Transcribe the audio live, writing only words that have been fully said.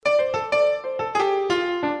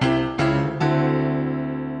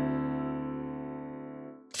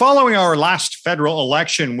Following our last federal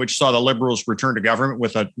election, which saw the Liberals return to government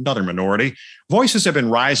with another minority, voices have been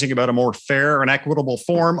rising about a more fair and equitable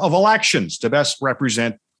form of elections to best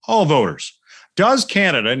represent all voters. Does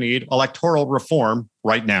Canada need electoral reform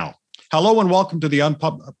right now? Hello and welcome to the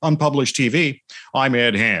Unpublished TV. I'm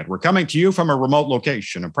Ed Hand. We're coming to you from a remote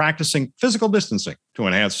location and practicing physical distancing to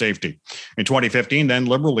enhance safety. In 2015, then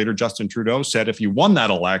Liberal leader Justin Trudeau said if he won that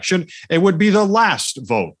election, it would be the last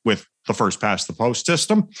vote with the first past the post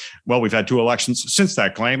system. Well, we've had two elections since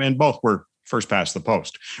that claim, and both were first past the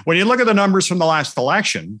post. When you look at the numbers from the last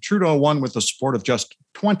election, Trudeau won with the support of just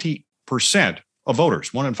 20% of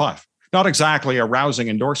voters, 1 in 5. Not exactly a rousing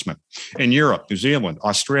endorsement. In Europe, New Zealand,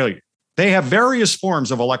 Australia, they have various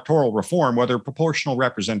forms of electoral reform, whether proportional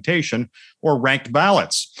representation or ranked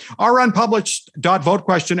ballots. Our unpublished .vote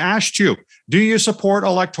question asked you, do you support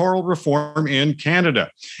electoral reform in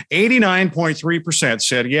Canada? 89.3%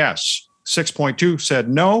 said yes, 6.2% said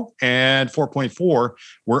no, and 4.4%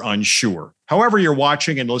 were unsure. However you're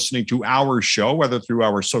watching and listening to our show, whether through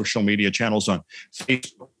our social media channels on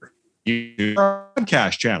Facebook,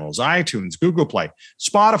 podcast channels, iTunes, Google Play,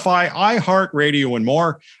 Spotify, iHeartRadio, and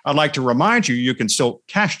more. I'd like to remind you, you can still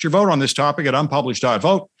cast your vote on this topic at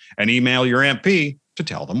unpublished.vote and email your MP to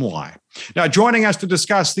tell them why. Now, joining us to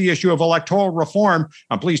discuss the issue of electoral reform,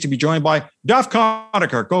 I'm pleased to be joined by Duff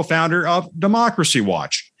Conacher, co-founder of Democracy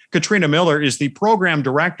Watch. Katrina Miller is the program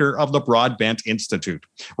director of the Broadbent Institute.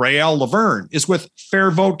 Rael Laverne is with Fair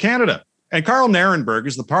Vote Canada. And Carl Narenberg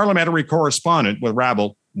is the parliamentary correspondent with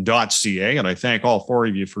Rabble.ca. And I thank all four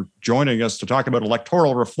of you for joining us to talk about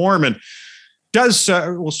electoral reform. And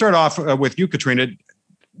we'll start off with you, Katrina.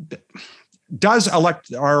 Does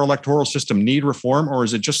our electoral system need reform, or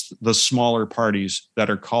is it just the smaller parties that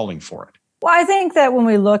are calling for it? Well, I think that when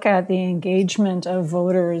we look at the engagement of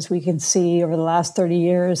voters, we can see over the last 30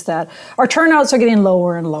 years that our turnouts are getting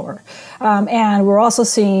lower and lower. And we're also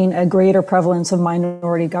seeing a greater prevalence of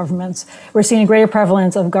minority governments. We're seeing a greater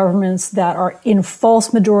prevalence of governments that are in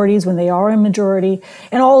false majorities when they are in majority.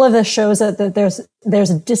 And all of this shows that there's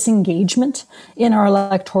a disengagement in our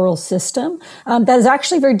electoral system that is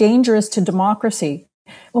actually very dangerous to democracy.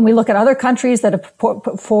 When we look at other countries that have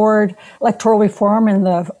put forward electoral reform in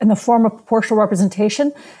the form of proportional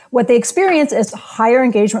representation, what they experience is higher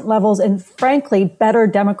engagement levels and, frankly, better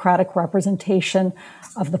democratic representation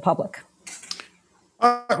of the public.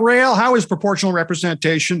 Rael, how is proportional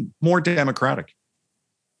representation more democratic?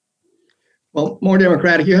 Well, more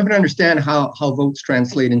democratic, you have to understand how votes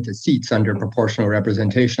translate into seats under proportional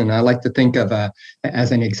representation. I like to think of,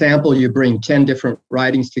 as an example, you bring 10 different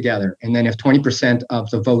ridings together, and then if 20% of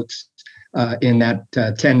the votes in that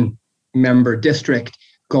 10-member district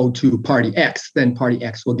go to Party X, then Party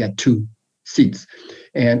X will get 2 seats.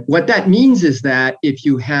 And what that means is that if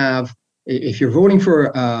you're voting for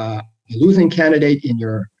a losing candidate in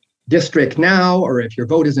your district now, or if your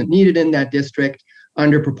vote isn't needed in that district,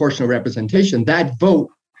 under proportional representation, that vote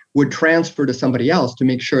would transfer to somebody else to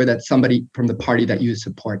make sure that somebody from the party that you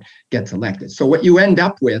support gets elected. So what you end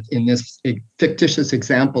up with in this fictitious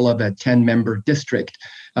example of a 10-member district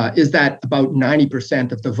is that about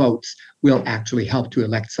 90% of the votes will actually help to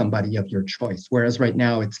elect somebody of your choice, whereas right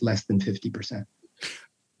now it's less than 50%.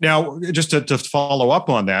 Now, just to follow up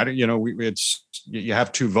on that, you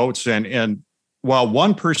have 2 votes, and while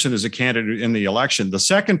one person is a candidate in the election, the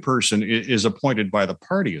second person is appointed by the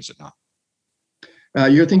party, is it not?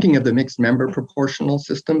 You're thinking of the mixed member proportional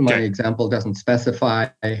system. My Okay. example doesn't specify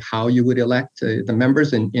how you would elect the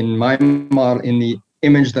members. In my model, in the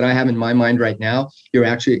image that I have in my mind right now, you're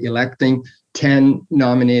actually electing 10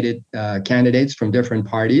 nominated candidates from different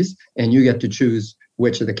parties, and you get to choose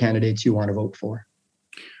which of the candidates you want to vote for.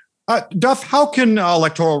 Duff, how can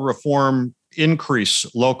electoral reform increase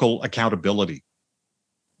local accountability?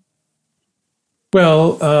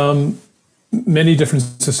 Well, many different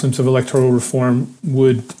systems of electoral reform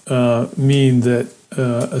would mean that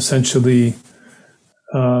essentially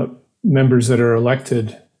members that are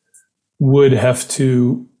elected would have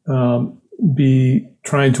to be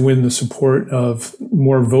trying to win the support of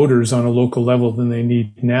more voters on a local level than they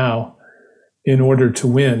need now in order to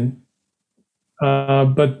win.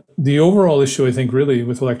 But the overall issue, I think, really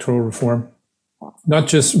with electoral reform, not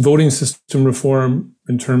just voting system reform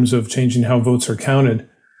in terms of changing how votes are counted,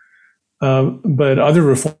 but other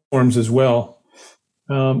reforms as well,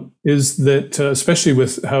 is that especially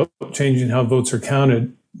with changing how votes are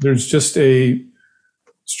counted, there's just a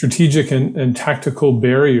strategic and tactical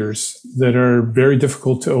barriers that are very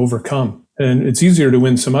difficult to overcome. And it's easier to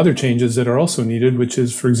win some other changes that are also needed, which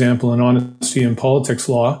is, for example, an honesty in politics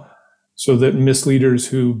law, so that misleaders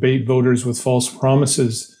who bait voters with false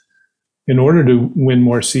promises in order to win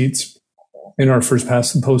more seats in our first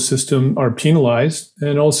past the post system are penalized.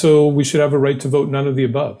 And also we should have a right to vote, none of the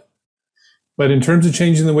above. But in terms of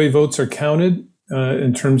changing the way votes are counted,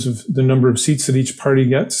 in terms of the number of seats that each party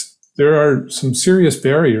gets, there are some serious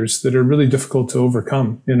barriers that are really difficult to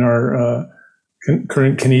overcome in our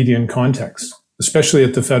current Canadian context, especially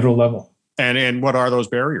at the federal level. And what are those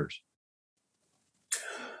barriers?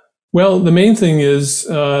 Well, the main thing is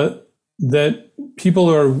that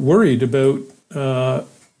people are worried about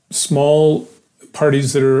small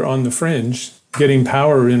parties that are on the fringe getting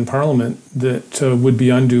power in Parliament that would be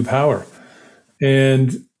undue power.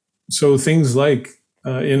 And so things like,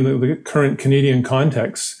 in the current Canadian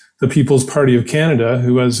context, the People's Party of Canada,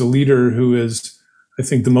 who has a leader who is, I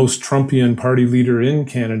think, the most Trumpian party leader in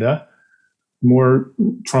Canada, more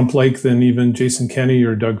Trump-like than even Jason Kenney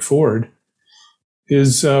or Doug Ford,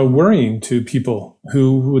 is worrying to people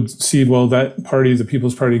who would see, well, that party, the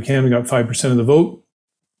People's Party of Canada, got 5% of the vote.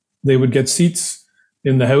 They would get seats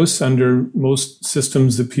in the House under most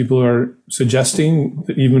systems that people are suggesting,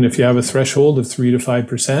 that even if you have a threshold of 3 to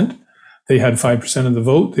 5%, they had 5% of the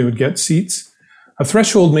vote, they would get seats. A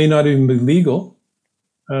threshold may not even be legal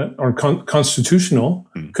or constitutional,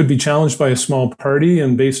 could be challenged by a small party,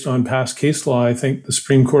 and based on past case law, I think the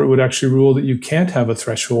Supreme Court would actually rule that you can't have a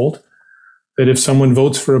threshold, that if someone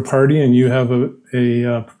votes for a party and you have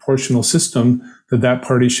a proportional system, that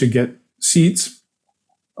party should get seats.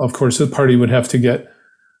 Of course, the party would have to get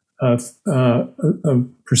a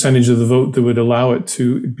percentage of the vote that would allow it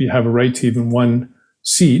to have a right to even one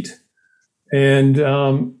seat. And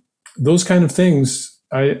those kind of things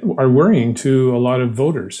are worrying to a lot of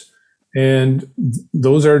voters. And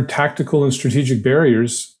those are tactical and strategic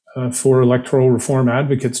barriers for electoral reform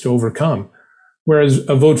advocates to overcome. Whereas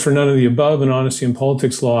a vote for none of the above and honesty in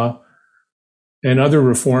politics law and other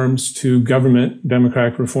reforms to government,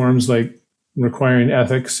 democratic reforms like requiring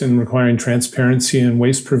ethics and requiring transparency and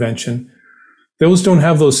waste prevention, those don't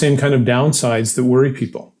have those same kind of downsides that worry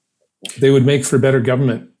people. They would make for better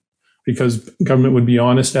government because government would be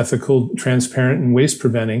honest, ethical, transparent, and waste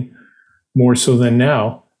preventing more so than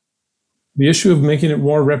now. The issue of making it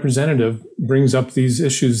more representative brings up these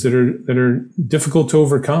issues that are difficult to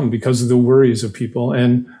overcome because of the worries of people.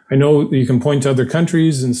 And I know that you can point to other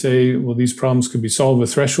countries and say, well, these problems could be solved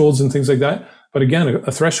with thresholds and things like that. But again,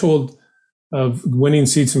 a threshold of winning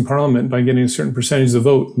seats in Parliament by getting a certain percentage of the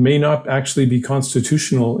vote may not actually be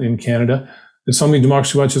constitutional in Canada. It's something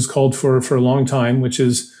Democracy Watch has called for a long time, which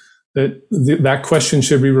is that that question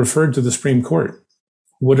should be referred to the Supreme Court.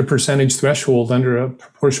 Would a percentage threshold under a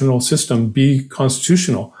proportional system be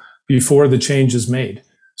constitutional before the change is made,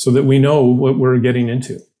 so that we know what we're getting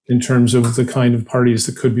into in terms of the kind of parties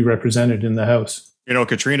that could be represented in the House? You know,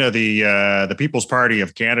 Katrina, the People's Party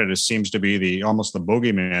of Canada seems to be almost the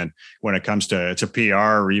boogeyman when it comes to PR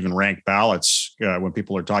or even ranked ballots when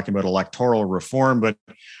people are talking about electoral reform. But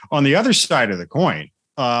on the other side of the coin,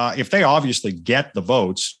 if they obviously get the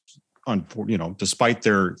votes, despite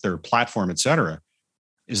their platform, et cetera,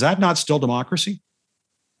 is that not still democracy?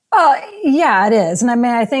 Yeah, it is. And I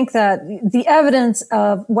mean, I think that the evidence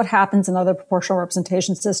of what happens in other proportional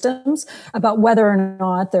representation systems about whether or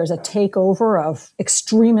not there's a takeover of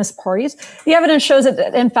extremist parties, the evidence shows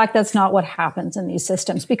that, in fact, that's not what happens in these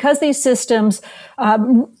systems, because these systems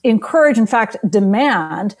encourage, in fact,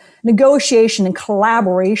 demand negotiation and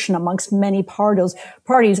collaboration amongst many parties.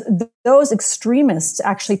 Those extremists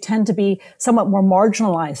actually tend to be somewhat more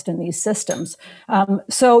marginalized in these systems.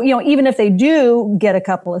 So, even if they do get a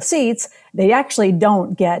couple of seats, they actually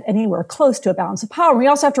don't get anywhere close to a balance of power. And we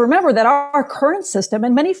also have to remember that our current system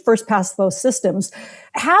and many first past the post systems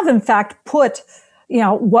have, in fact, put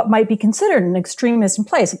what might be considered an extremist in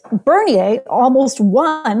place. Bernier almost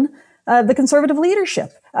won the conservative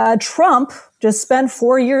leadership. Trump just spent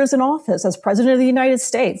 4 years in office as president of the United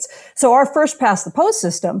States. So our first past the post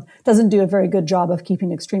system doesn't do a very good job of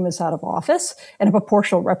keeping extremists out of office. And a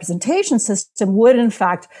proportional representation system would, in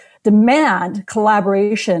fact, demand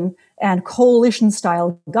collaboration and coalition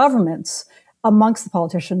style governments amongst the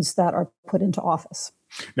politicians that are put into office.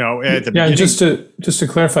 Now, at the beginning, just to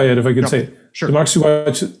clarify it, if I could say, sure. Democracy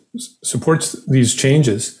Watch supports these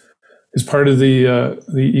changes as part of the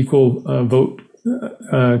Equal Vote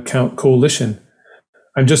Count Coalition.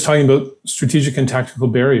 I'm just talking about strategic and tactical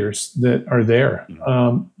barriers that are there.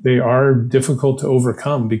 They are difficult to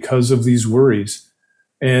overcome because of these worries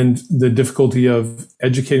and the difficulty of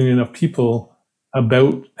educating enough people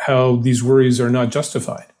about how these worries are not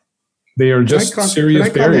justified. They are just serious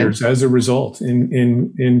barriers as a result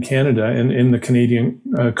in Canada and in the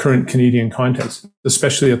current Canadian context,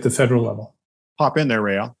 especially at the federal level. Hop in there,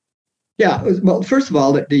 Rael. Yeah, well, first of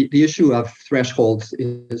all, the issue of thresholds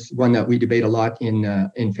is one that we debate a lot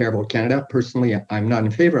in Fair Vote Canada. Personally, I'm not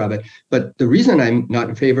in favor of it. But the reason I'm not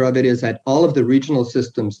in favor of it is that all of the regional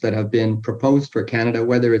systems that have been proposed for Canada,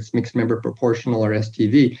 whether it's mixed member proportional or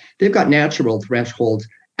STV, they've got natural thresholds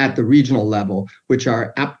at the regional level, which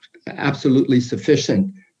are absolutely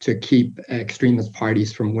sufficient to keep extremist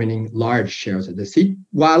parties from winning large shares of the seat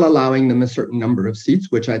while allowing them a certain number of seats,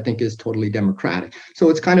 which I think is totally democratic. So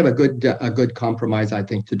it's kind of a good compromise, I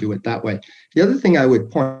think, to do it that way. The other thing I would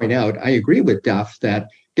point out, I agree with Duff that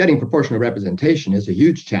getting proportional representation is a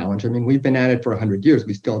huge challenge. I mean, we've been at it for 100 years.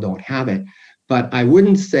 We still don't have it. But I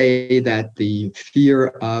wouldn't say that the fear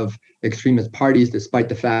of extremist parties, despite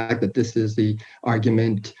the fact that this is the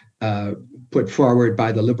argument put forward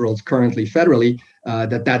by the Liberals currently federally,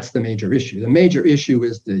 that's the major issue. The major issue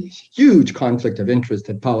is the huge conflict of interest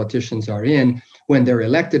that politicians are in when they're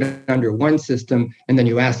elected under one system and then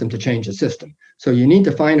you ask them to change the system. So you need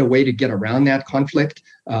to find a way to get around that conflict,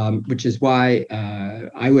 which is why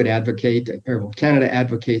I would advocate, Fair Vote Canada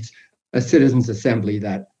advocates, a citizens' assembly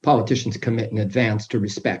that politicians commit in advance to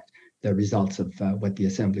respect the results of what the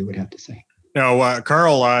assembly would have to say. Now,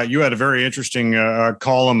 Carl, you had a very interesting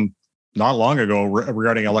column not long ago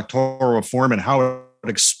regarding electoral reform and how it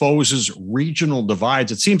exposes regional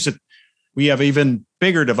divides. It seems that we have even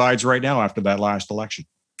bigger divides right now after that last election.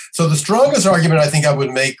 So the strongest argument I think I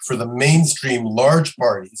would make for the mainstream large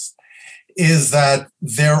parties is that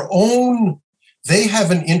they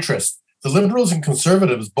have an interest. The Liberals and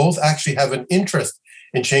Conservatives both actually have an interest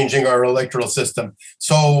in changing our electoral system.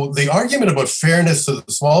 So the argument about fairness to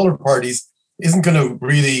the smaller parties isn't going to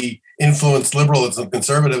really influence Liberals and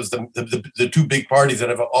Conservatives, the two big parties that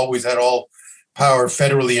have always had all power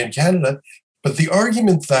federally in Canada. But the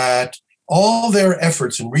argument that all their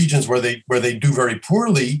efforts in regions where they do very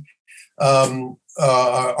poorly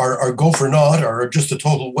are go for naught or just a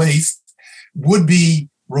total waste would be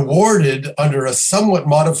rewarded under a somewhat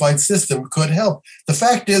modified system could help. The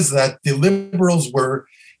fact is that the Liberals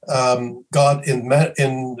got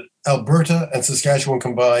in Alberta and Saskatchewan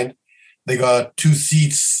combined, they got 2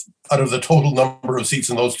 seats out of the total number of seats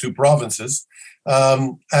in those two provinces.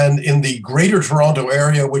 And in the Greater Toronto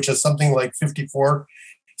area, which has something like 54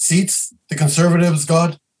 seats, the Conservatives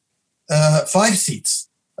got 5 seats.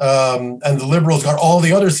 And the Liberals got all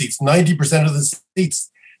the other seats, 90% of the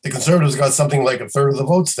seats. The Conservatives got something like a third of the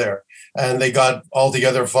votes there. And they got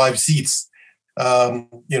altogether 5 seats, a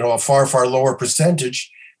far, far lower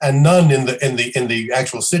percentage, and none in the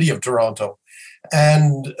actual city of Toronto.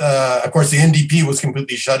 And of course, the NDP was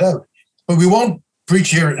completely shut out. But we won't preach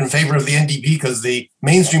here in favor of the NDP because the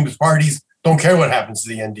mainstream parties don't care what happens to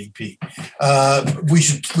the NDP.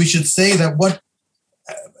 We should say that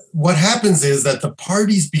what happens is that the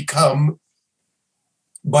parties become,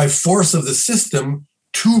 by force of the system,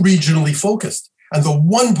 too regionally focused. And the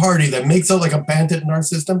one party that makes out like a bandit in our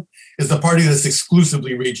system is the party that's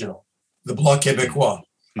exclusively regional, the Bloc Québécois.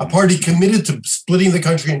 A party committed to splitting the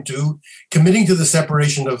country in two, committing to the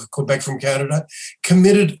separation of Quebec from Canada,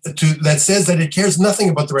 that says that it cares nothing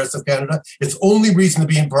about the rest of Canada. Its only reason to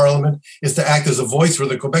be in Parliament is to act as a voice for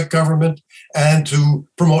the Quebec government and to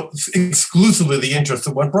promote exclusively the interests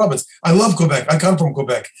of one province. I love Quebec. I come from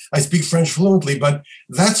Quebec. I speak French fluently, but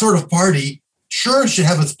that sort of party sure should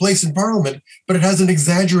have its place in Parliament, but it has an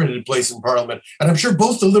exaggerated place in Parliament. And I'm sure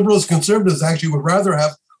both the Liberals and Conservatives actually would rather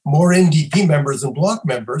have more NDP members than Bloc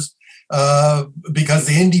members, because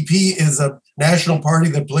the NDP is a national party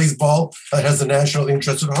that plays ball, that has the national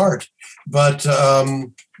interest at heart. But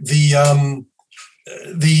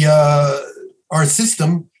our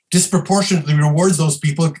system disproportionately rewards those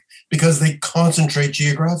people because they concentrate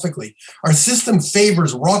geographically. Our system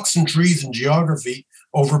favors rocks and trees and geography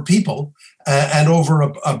over people and over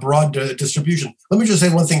a broad distribution. Let me just say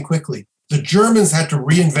one thing quickly. The Germans had to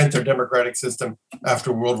reinvent their democratic system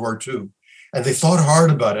after World War II, and they thought hard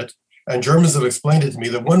about it. And Germans have explained it to me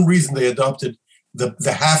that one reason they adopted the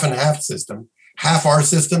half and half system, half our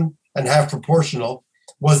system and half proportional,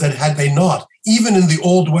 was that had they not, even in the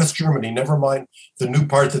old West Germany, never mind the new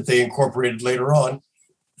part that they incorporated later on,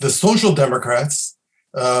 the Social Democrats,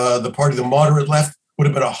 the party, the moderate left, would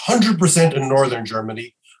have been 100% in northern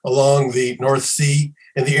Germany along the North Sea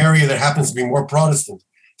in the area that happens to be more Protestant.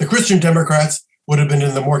 The Christian Democrats would have been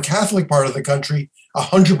in the more Catholic part of the country,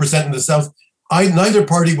 100% in the south. Neither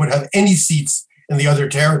party would have any seats in the other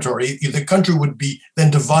territory. The country would be then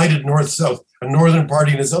divided north-south, a northern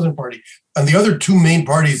party and a southern party. And the other two main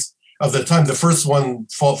parties of the time, the first one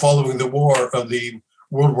following the war of the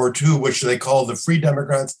World War II, which they call the Free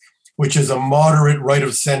Democrats, which is a moderate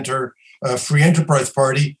right-of-center free enterprise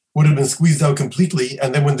party, would have been squeezed out completely.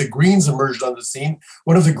 And then when the Greens emerged on the scene,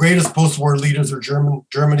 one of the greatest post-war leaders of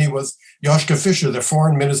Germany was Joschka Fischer, the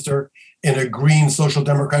foreign minister in a Green Social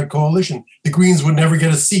Democrat coalition. The Greens would never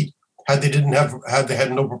get a seat had they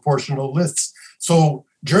had no proportional lists. So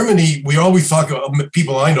Germany, we always talk about,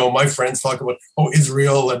 people I know, my friends talk about,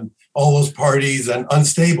 Israel and all those parties and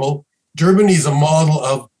unstable. Germany is a model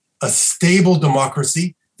of a stable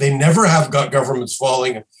democracy. They never have got governments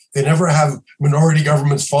falling. They never have minority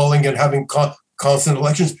governments falling and having constant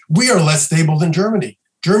elections. We are less stable than Germany.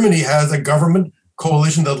 Germany has a government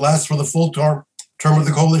coalition that lasts for the full term of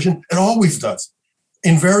the coalition. It always does,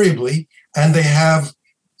 invariably. And they have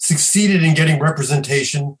succeeded in getting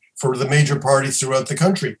representation for the major parties throughout the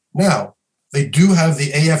country. Now, they do have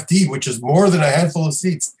the AFD, which is more than a handful of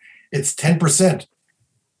seats. It's 10%.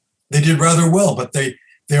 They did rather well, but they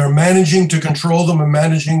are managing to control them and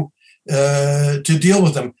managing to deal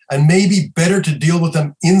with them. And maybe better to deal with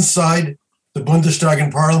them inside the Bundestag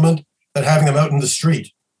and Parliament than having them out in the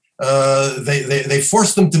street. They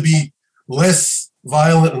force them to be less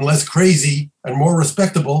violent and less crazy and more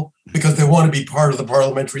respectable because they want to be part of the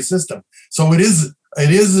parliamentary system. So it is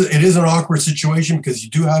an awkward situation because you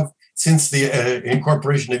do have, since the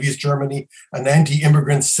incorporation of East Germany, an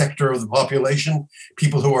anti-immigrant sector of the population,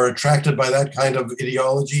 people who are attracted by that kind of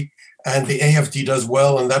ideology, and the AFD does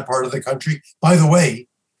well in that part of the country. By the way,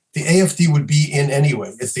 the AFD would be in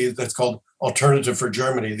anyway. That's called Alternative for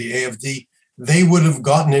Germany. The AFD, they would have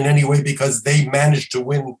gotten in anyway because they managed to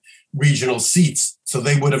win regional seats, so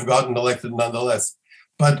they would have gotten elected nonetheless.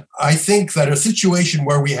 But I think that a situation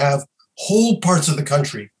where we have whole parts of the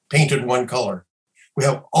country painted one color, we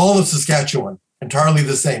have all of Saskatchewan entirely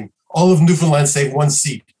the same, all of Newfoundland save one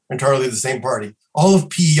seat, entirely the same party, all of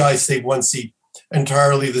PEI save one seat,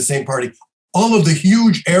 entirely the same party, all of the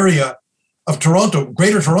huge area of Toronto,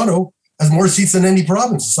 Greater Toronto, has more seats than any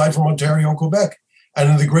province aside from Ontario and Quebec. And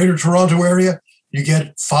in the Greater Toronto area, you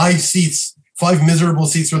get 5 miserable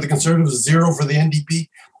seats for the Conservatives, 0 for the NDP.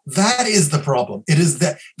 That is the problem.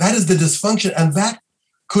 That is the dysfunction, and that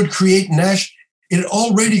could create it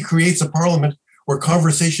already creates a parliament where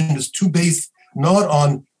conversation is too based not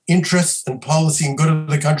on interests and policy and good of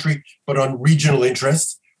the country, but on regional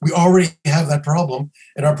interests. We already have that problem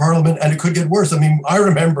in our parliament, and it could get worse. I mean,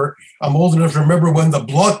 I'm old enough to remember when the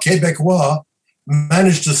Bloc Québécois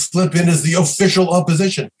managed to slip in as the official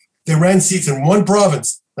opposition. They ran seats in one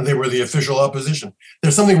province, and they were the official opposition.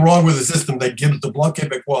 There's something wrong with the system that gives the Bloc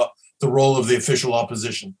Québécois the role of the official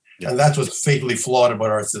opposition. And that's what's fatally flawed about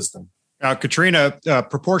our system. Katrina,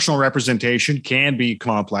 proportional representation can be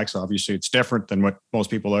complex. Obviously, it's different than what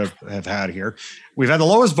most people have had here. We've had the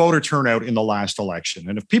lowest voter turnout in the last election.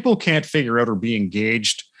 And if people can't figure out or be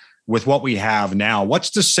engaged with what we have now,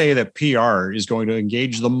 what's to say that PR is going to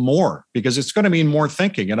engage them more? Because it's going to mean more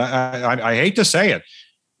thinking. And I hate to say it,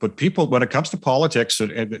 but people, when it comes to politics,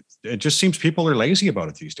 it just seems people are lazy about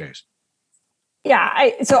it these days.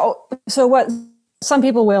 Yeah. So what some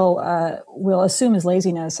people will assume is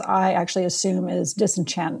laziness, I actually assume is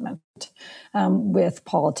disenchantment with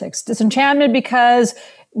politics. Disenchantment because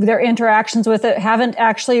their interactions with it haven't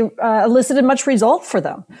actually elicited much result for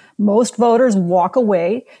them. Most voters walk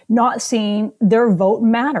away not seeing their vote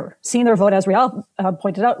matter, seeing their vote, as Rial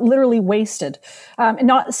pointed out, literally wasted, and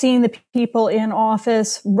not seeing the people in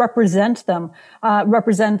office represent them,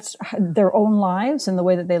 represent their own lives and the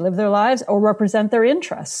way that they live their lives, or represent their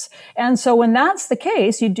interests. And so when that's the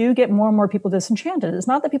case, you do get more and more people disenchanted. It's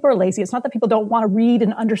not that people are lazy. It's not that people don't want to read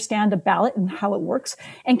and understand a ballot and how it works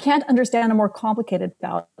and can't understand a more complicated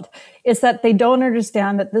ballot. It's that they don't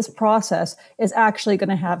understand that this process is actually going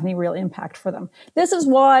to have any real impact for them. This is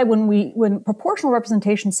why when proportional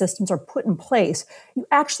representation systems are put in place, you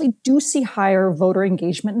actually do see higher voter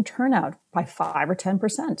engagement and turnout by 5 or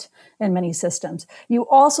 10% in many systems. You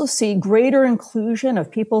also see greater inclusion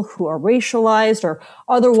of people who are racialized or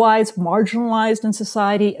otherwise marginalized in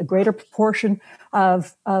society. A greater proportion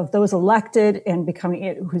of those elected and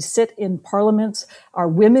who sit in parliaments are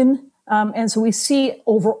women. And so we see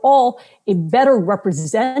overall a better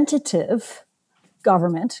representative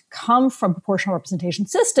government come from proportional representation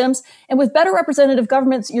systems. And with better representative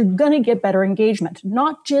governments, you're going to get better engagement,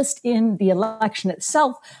 not just in the election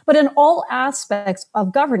itself, but in all aspects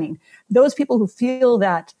of governing. Those people who feel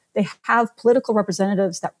that they have political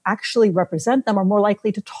representatives that actually represent them are more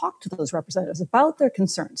likely to talk to those representatives about their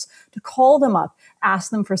concerns, to call them up,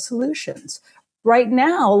 ask them for solutions. Right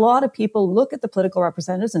now, a lot of people look at the political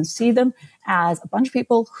representatives and see them as a bunch of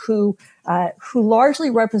people who largely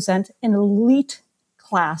represent an elite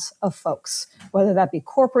class of folks, whether that be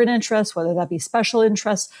corporate interests, whether that be special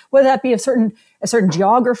interests, whether that be a certain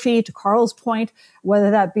geography, to Carl's point,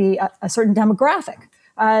 whether that be a certain demographic.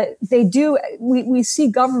 We see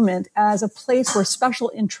government as a place where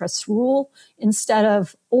special interests rule instead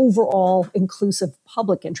of overall inclusive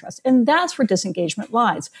public interest. And that's where disengagement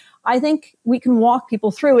lies. I think we can walk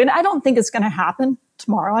people through, and I don't think it's going to happen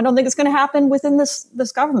tomorrow. I don't think it's going to happen within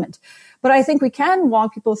this government. But I think we can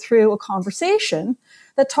walk people through a conversation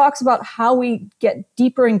that talks about how we get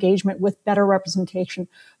deeper engagement with better representation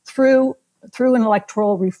through an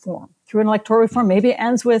electoral reform. Through an electoral reform, maybe it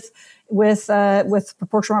ends with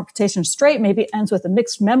proportional representation straight. Maybe it ends with a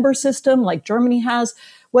mixed member system like Germany has.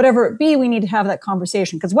 Whatever it be, we need to have that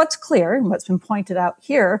conversation. Because what's clear, and what's been pointed out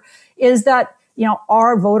here, is that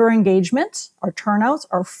our voter engagement, our turnouts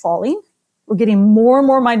are falling. We're getting more and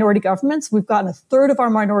more minority governments. We've gotten a third of our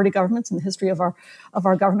minority governments in the history of our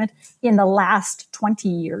government in the last 20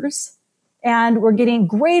 years. And we're getting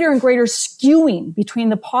greater and greater skewing between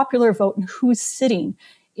the popular vote and who's sitting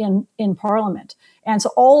in Parliament. And so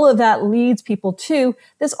all of that leads people to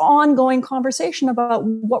this ongoing conversation about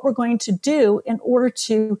what we're going to do in order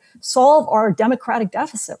to solve our democratic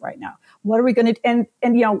deficit right now. What are we going to, and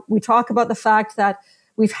we talk about the fact that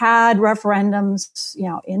we've had referendums,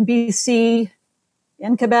 in BC,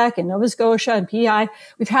 in Quebec, in Nova Scotia, and PEI.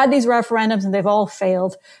 We've had these referendums and they've all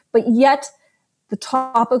failed, but yet the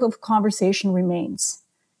topic of conversation remains.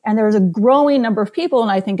 And there's a growing number of people,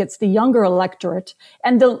 and I think it's the younger electorate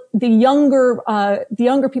and the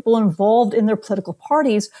younger people involved in their political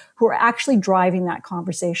parties who are actually driving that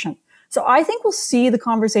conversation. So I think we'll see the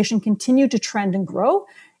conversation continue to trend and grow,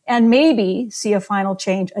 and maybe see a final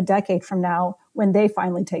change a decade from now when they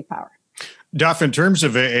finally take power. Duff, in terms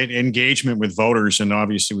of engagement with voters, and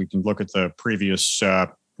obviously we can look at the previous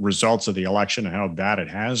results of the election and how bad it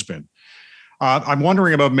has been. I'm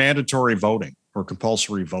wondering about mandatory voting or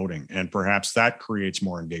compulsory voting, and perhaps that creates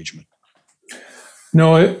more engagement.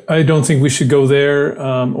 No, I don't think we should go there,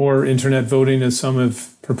 or internet voting as some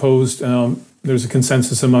have proposed. There's a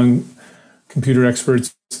consensus among computer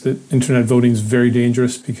experts that internet voting is very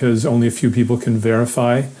dangerous because only a few people can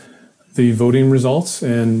verify the voting results,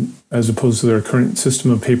 and as opposed to their current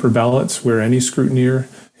system of paper ballots where any scrutineer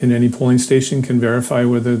in any polling station can verify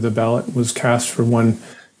whether the ballot was cast for one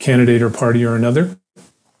candidate or party or another.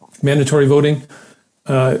 Mandatory voting,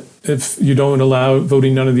 if you don't allow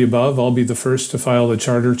voting none of the above, I'll be the first to file a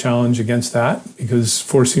charter challenge against that, because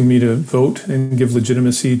forcing me to vote and give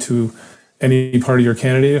legitimacy to any party or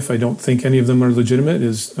candidate, if I don't think any of them are legitimate,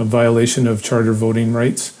 is a violation of charter voting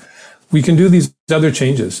rights. We can do these other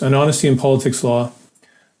changes. An honesty in politics law,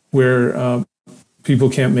 where people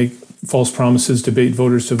can't make false promises to bait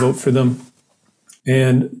voters to vote for them,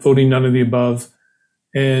 and voting none of the above,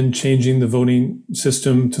 and changing the voting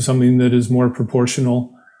system to something that is more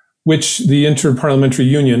proportional, which the Inter-Parliamentary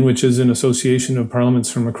Union, which is an association of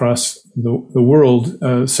parliaments from across the world,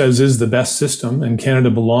 says is the best system, and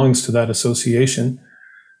Canada belongs to that association.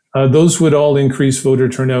 Those would all increase voter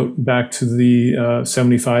turnout back to the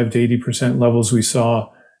 75 to 80% levels we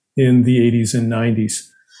saw in the 80s and 90s.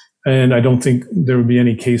 And I don't think there would be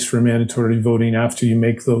any case for mandatory voting after you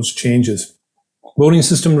make those changes. Voting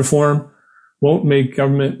system reform won't make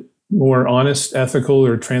government more honest, ethical,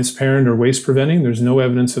 or transparent, or waste preventing. There's no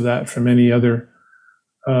evidence of that from any other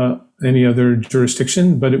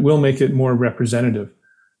jurisdiction, but it will make it more representative.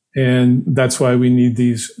 And that's why we need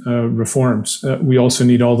these reforms. We also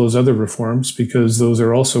need all those other reforms, because those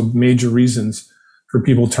are also major reasons for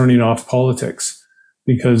people turning off politics,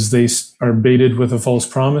 because they are baited with a false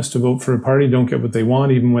promise to vote for a party, don't get what they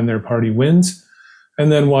want, even when their party wins,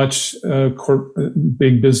 and then watch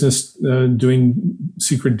big business doing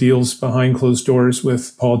secret deals behind closed doors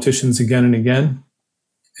with politicians again and again,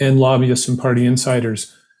 and lobbyists and party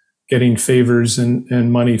insiders getting favors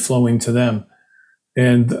and money flowing to them.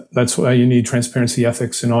 And that's why you need transparency,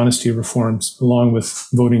 ethics, and honesty reforms, along with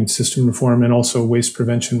voting system reform and also waste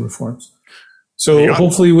prevention reforms. So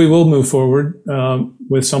hopefully we will move forward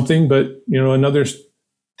with something. But another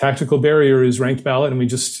tactical barrier is ranked ballot, and we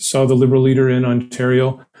just saw the Liberal leader in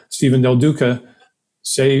Ontario, Stephen Del Duca,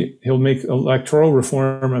 say he'll make electoral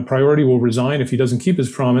reform a priority, will resign if he doesn't keep his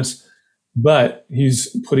promise. But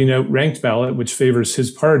he's putting out ranked ballot, which favors his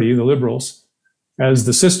party, the Liberals, as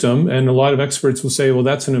the system. And a lot of experts will say, well,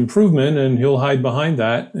 that's an improvement, and he'll hide behind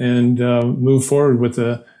that and move forward with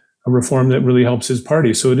a reform that really helps his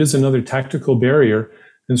party. So it is another tactical barrier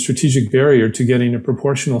and strategic barrier to getting a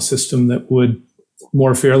proportional system that would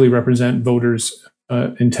more fairly represent voters'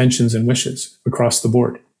 intentions and wishes across the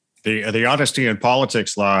board. The honesty in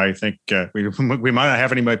politics law, I think we might not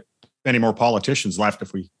have any any more politicians left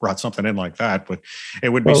if we brought something in like that, but it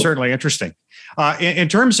would be certainly interesting. In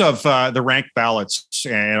terms of the ranked ballots,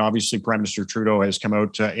 and obviously Prime Minister Trudeau has come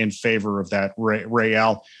out in favor of that,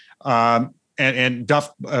 Rael, and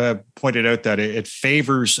Duff pointed out that it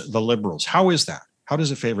favors the Liberals. How is that? How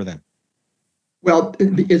does it favor them? Well,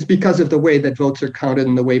 it's because of the way that votes are counted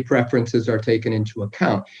and the way preferences are taken into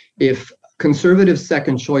account. If Conservatives'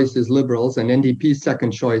 second choice is Liberals and NDP's second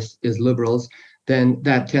choice is Liberals, then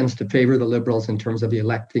that tends to favor the Liberals in terms of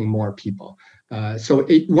electing more people. So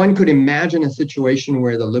one could imagine a situation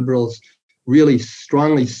where the Liberals really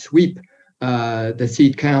strongly sweep the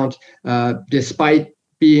seat count, despite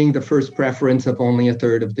being the first preference of only a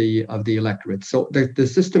third of the electorate. So the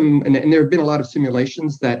system, and there have been a lot of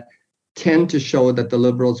simulations that tend to show that the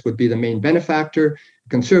Liberals would be the main benefactor, the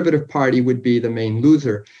Conservative Party would be the main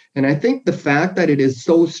loser. And I think the fact that it is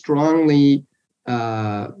so strongly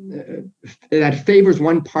that favors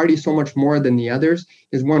one party so much more than the others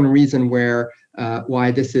is one reason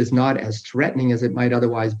why this is not as threatening as it might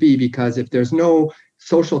otherwise be, because if there's no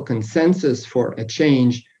social consensus for a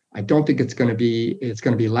change, I don't think it's going to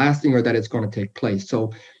be lasting or that it's going to take place.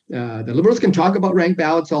 So the Liberals can talk about ranked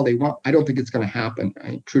ballots all they want. I don't think it's going to happen.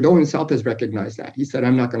 Trudeau himself has recognized that. He said,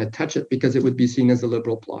 I'm not going to touch it because it would be seen as a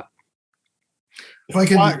Liberal plot. If I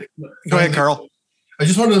can go ahead, Carl. I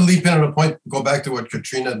just wanted to leap in on a point, go back to what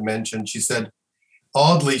Katrina had mentioned. She said,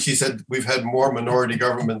 we've had more minority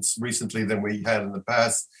governments recently than we had in the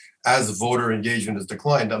past as voter engagement has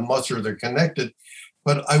declined. I'm not sure they're connected,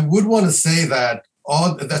 but I would want to say that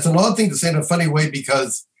that's an odd thing to say in a funny way,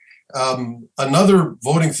 because another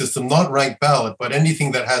voting system, not ranked ballot, but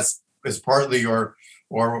anything that is partly or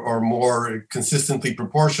more consistently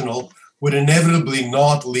proportional, would inevitably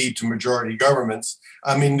not lead to majority governments.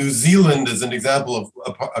 I mean, New Zealand is an example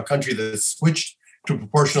of a country that has switched to a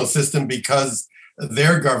proportional system because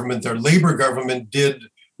their government, their Labour government, did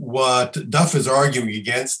what Duff is arguing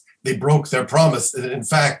against. They broke their promise. In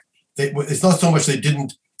fact, it's not so much they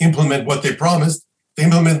didn't implement what they promised. They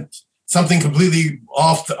implement something completely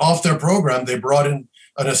off their program. They brought in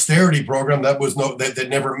an austerity program that they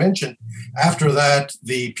never mentioned. After that,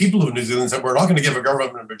 the people of New Zealand said, we're not going to give a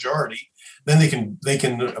government a majority. Then they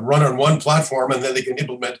can run on one platform, and then they can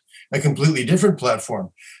implement a completely different platform.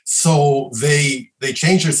 So they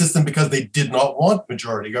changed their system because they did not want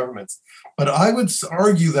majority governments. But I would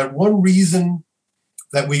argue that one reason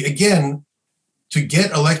that to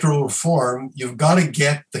get electoral reform, you've got to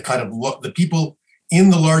get the people in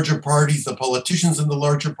the larger parties, the politicians in the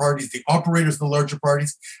larger parties, the operators in the larger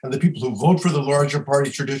parties, and the people who vote for the larger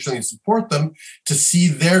parties traditionally and support them to see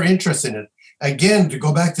their interest in it. Again, to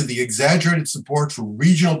go back to the exaggerated support for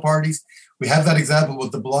regional parties, we have that example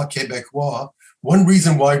with the Bloc Québécois. One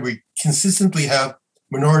reason why we consistently have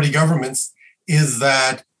minority governments is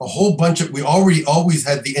that we already always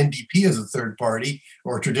had the NDP as a third party,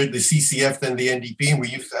 or traditionally the CCF, then the NDP, and we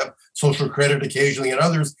used to have Social Credit occasionally and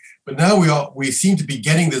others. But now we seem to be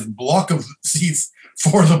getting this block of seats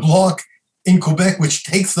for the Bloc in Quebec, which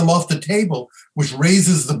takes them off the table, which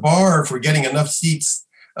raises the bar for getting enough seats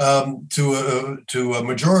to a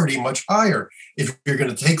majority much higher. If you're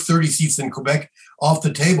going to take 30 seats in Quebec off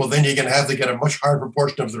the table, then you're going to have to get a much higher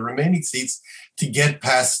proportion of the remaining seats to get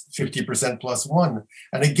past 50% plus one.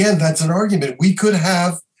 And again, that's an argument.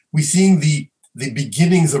 We're seeing the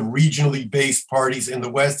beginnings of regionally based parties in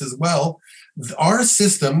the West as well. Our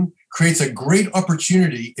system creates a great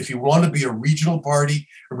opportunity if you want to be a regional party,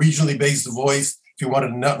 a regionally based voice, if you want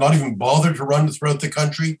to not even bother to run throughout the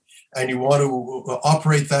country, and you want to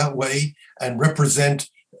operate that way and represent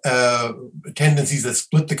tendencies that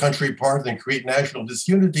split the country apart and create national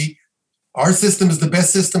disunity. Our system is the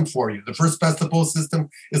best system for you. The first past the post system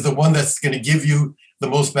is the one that's going to give you the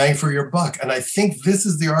most bang for your buck. And I think this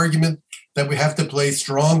is the argument that we have to play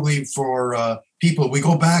strongly for people. I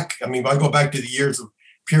go back to the years of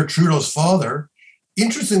Pierre Trudeau's father.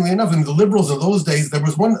 Interestingly enough, in the Liberals of those days, there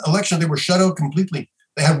was one election they were shut out completely.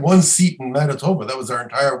 They had one seat in Manitoba. That was our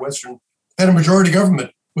entire Western. They had a majority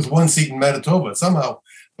government with one seat in Manitoba somehow.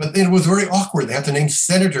 But it was very awkward. They had to name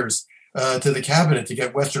senators to the cabinet to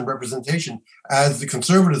get Western representation, as the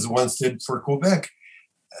Conservatives once did for Quebec.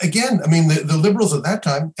 Again, I mean, the Liberals at that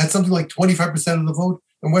time had something like 25% of the vote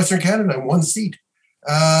in Western Canada in one seat.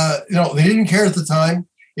 They didn't care at the time.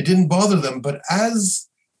 It didn't bother them. But as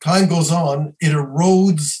time goes on, it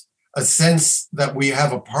erodes a sense that we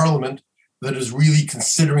have a parliament that is really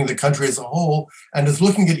considering the country as a whole and is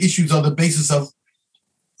looking at issues on the basis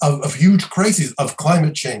of huge crises, of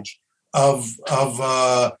climate change, of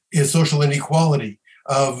social inequality,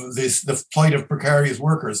 of the plight of precarious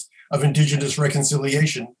workers, of Indigenous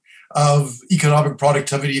reconciliation. of economic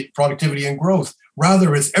productivity and growth.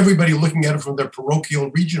 Rather, it's everybody looking at it from their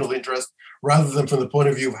parochial regional interest rather than from the point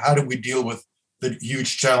of view of how do we deal with the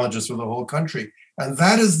huge challenges for the whole country. And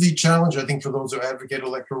that is the challenge, I think, for those who advocate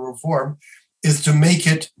electoral reform, is to make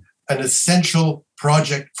it an essential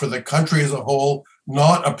project for the country as a whole,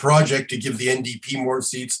 not a project to give the NDP more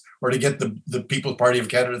seats or to get the People's Party of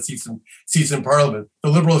Canada seats in Parliament. The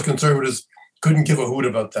Liberals, Conservatives couldn't give a hoot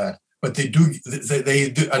about that, but they do.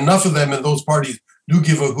 Enough of them in those parties do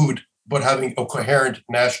give a hoot about having a coherent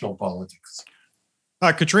national politics.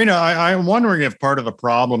 Katrina, I'm wondering if part of the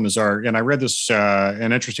problem is and I read this,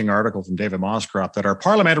 an interesting article from David Moscrop, that our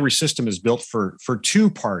parliamentary system is built for two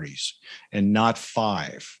parties and not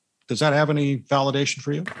five. Does that have any validation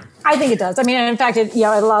for you? I think it does. I mean, in fact, it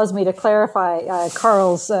allows me to clarify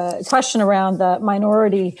Carl's question around the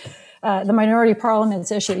minority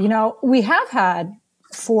parliaments issue. We have had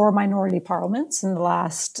 4 minority parliaments in the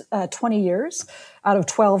last 20 years out of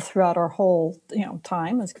 12 throughout our whole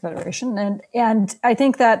time as Confederation. And I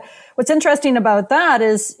think that what's interesting about that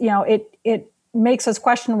is, it makes us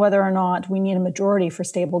question whether or not we need a majority for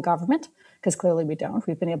stable government, because clearly we don't.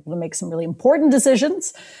 We've been able to make some really important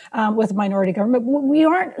decisions with minority government. We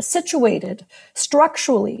aren't situated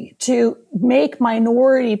structurally to make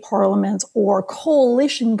minority parliaments or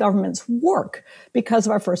coalition governments work because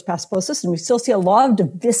of our first past post system. We still see a lot of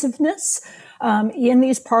divisiveness in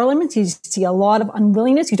these parliaments. You see a lot of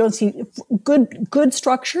unwillingness. You don't see good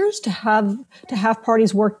structures to have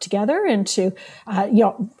parties work together and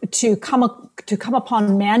to come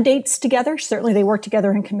upon mandates together. Certainly they work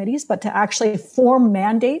together in committees, but to actually form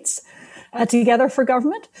mandates together for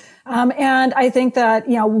government. And I think that,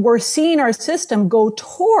 we're seeing our system go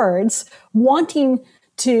towards wanting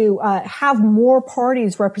to have more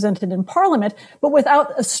parties represented in Parliament, but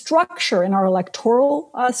without a structure in our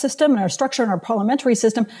electoral system and our structure in our parliamentary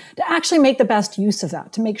system to actually make the best use of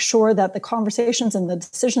that, to make sure that the conversations and the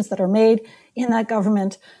decisions that are made in that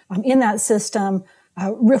government, in that system,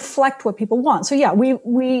 reflect what people want. So yeah,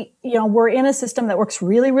 we're in a system that works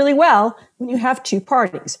really, really well when you have 2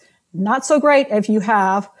 parties. Not so great if you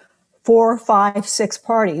have 4, 5, 6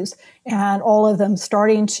 parties and all of them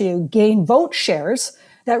starting to gain vote shares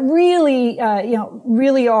that really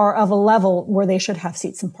are of a level where they should have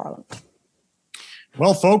seats in Parliament.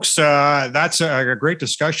 Well, folks, that's a great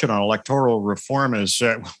discussion on electoral reform.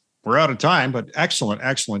 We're out of time, but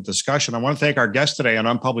excellent discussion. I want to thank our guest today on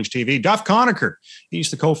Unpublished TV, Duff Conacher.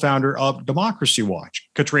 He's the co-founder of Democracy Watch.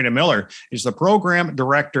 Katrina Miller is the program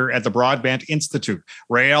director at the Broadband Institute.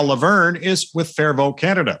 Rael Laverne is with Fair Vote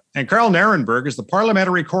Canada. And Carl Narenberg is the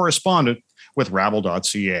parliamentary correspondent with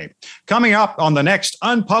Rabble.ca. Coming up on the next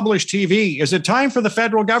Unpublished TV, is it time for the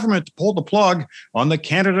federal government to pull the plug on the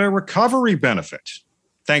Canada Recovery Benefit?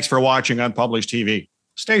 Thanks for watching Unpublished TV.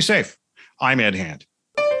 Stay safe. I'm Ed Hand.